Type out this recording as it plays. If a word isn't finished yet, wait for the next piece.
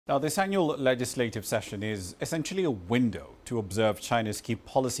Now, this annual legislative session is essentially a window to observe China's key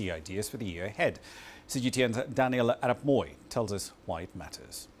policy ideas for the year ahead. CGTN's Daniel Arap-Moy tells us why it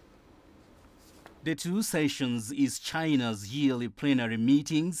matters. The two sessions is China's yearly plenary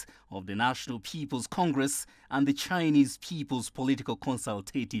meetings of the National People's Congress and the Chinese People's Political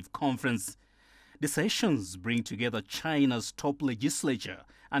Consultative Conference. The sessions bring together China's top legislature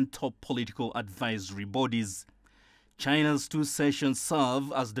and top political advisory bodies. China's two sessions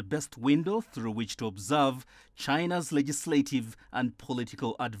serve as the best window through which to observe China's legislative and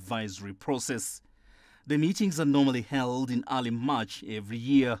political advisory process. The meetings are normally held in early March every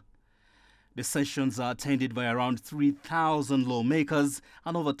year. The sessions are attended by around 3,000 lawmakers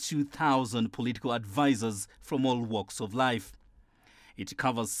and over 2,000 political advisors from all walks of life. It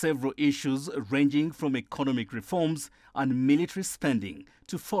covers several issues ranging from economic reforms and military spending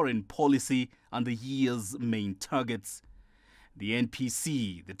to foreign policy and the year's main targets. The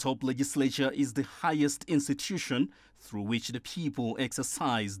NPC, the top legislature, is the highest institution through which the people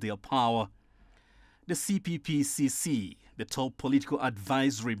exercise their power. The CPPCC, the top political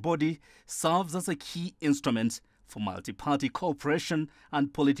advisory body, serves as a key instrument for multi-party cooperation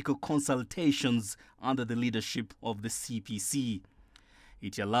and political consultations under the leadership of the CPC.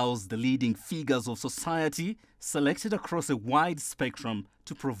 It allows the leading figures of society selected across a wide spectrum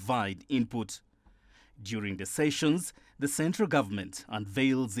to provide input. During the sessions, the central government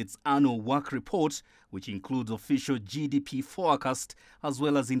unveils its annual work report, which includes official GDP forecast as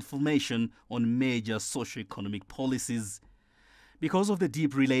well as information on major socio-economic policies. Because of the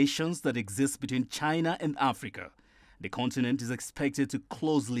deep relations that exist between China and Africa, the continent is expected to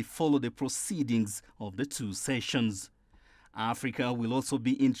closely follow the proceedings of the two sessions. Africa will also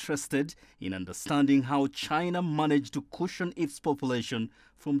be interested in understanding how China managed to cushion its population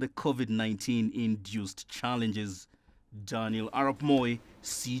from the COVID-19 induced challenges. Daniel Arap-Moy,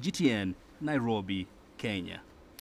 CGTN, Nairobi, Kenya.